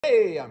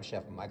Hey, I'm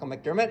Chef Michael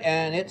McDermott,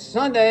 and it's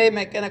Sunday,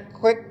 making a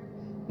quick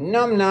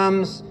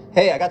num-nums.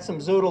 Hey, I got some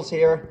zoodles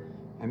here.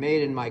 I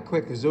made in my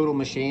quick zoodle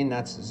machine.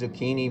 That's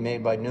zucchini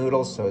made by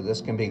noodles, so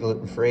this can be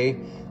gluten-free.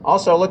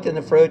 Also, I looked in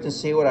the fridge and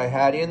see what I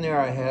had in there.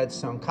 I had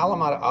some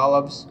Kalamata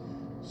olives,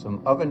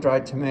 some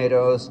oven-dried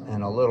tomatoes,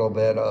 and a little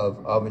bit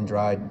of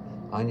oven-dried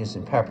onions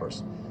and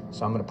peppers.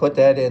 So I'm going to put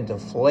that in to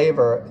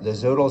flavor the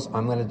zoodles.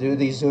 I'm going to do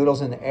these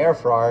zoodles in the air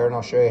fryer, and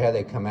I'll show you how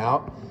they come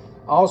out.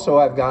 Also,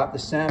 I've got the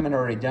salmon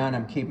already done.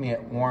 I'm keeping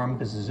it warm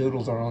because the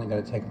zoodles are only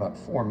going to take about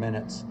 4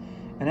 minutes.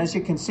 And as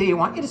you can see, I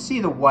want you to see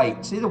the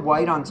white. See the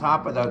white on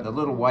top of the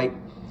little white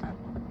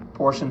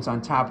portions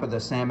on top of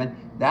the salmon?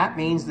 That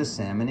means the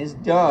salmon is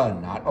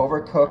done, not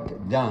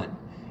overcooked, done.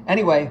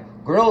 Anyway,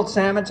 grilled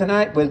salmon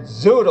tonight with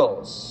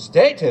zoodles.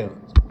 Stay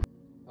tuned.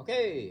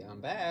 Okay, I'm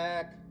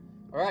back.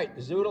 All right,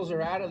 the zoodles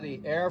are out of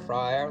the air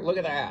fryer. Look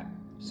at that,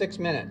 6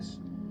 minutes.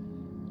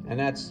 And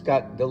that's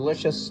got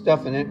delicious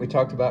stuff in it we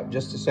talked about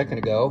just a second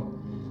ago.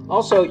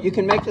 Also, you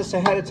can make this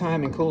ahead of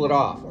time and cool it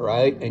off, all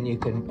right? And you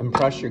can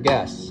impress your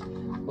guests.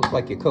 Looks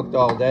like you cooked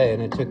all day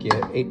and it took you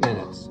 8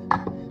 minutes.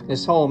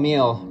 This whole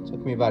meal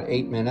took me about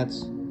 8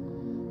 minutes.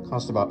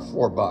 Cost about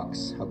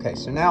 $4. Okay,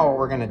 so now what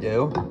we're gonna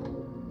do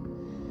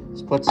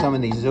is put some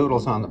of these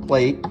zoodles on the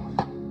plate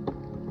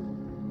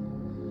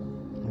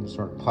and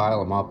sort of pile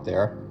them up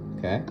there,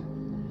 okay?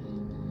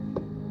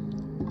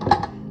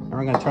 Then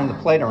we're gonna turn the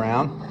plate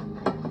around.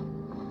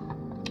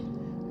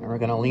 We're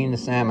gonna lean the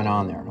salmon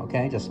on there,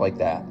 okay? Just like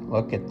that.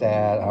 Look at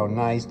that, how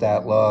nice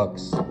that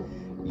looks.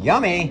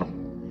 Yummy!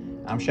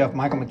 I'm Chef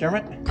Michael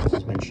McDermott. This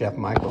has been Chef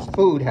Michael's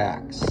Food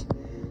Hacks.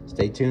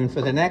 Stay tuned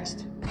for the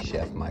next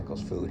Chef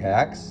Michael's Food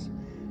Hacks.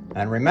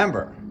 And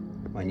remember,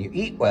 when you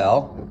eat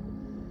well,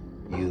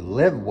 you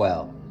live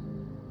well.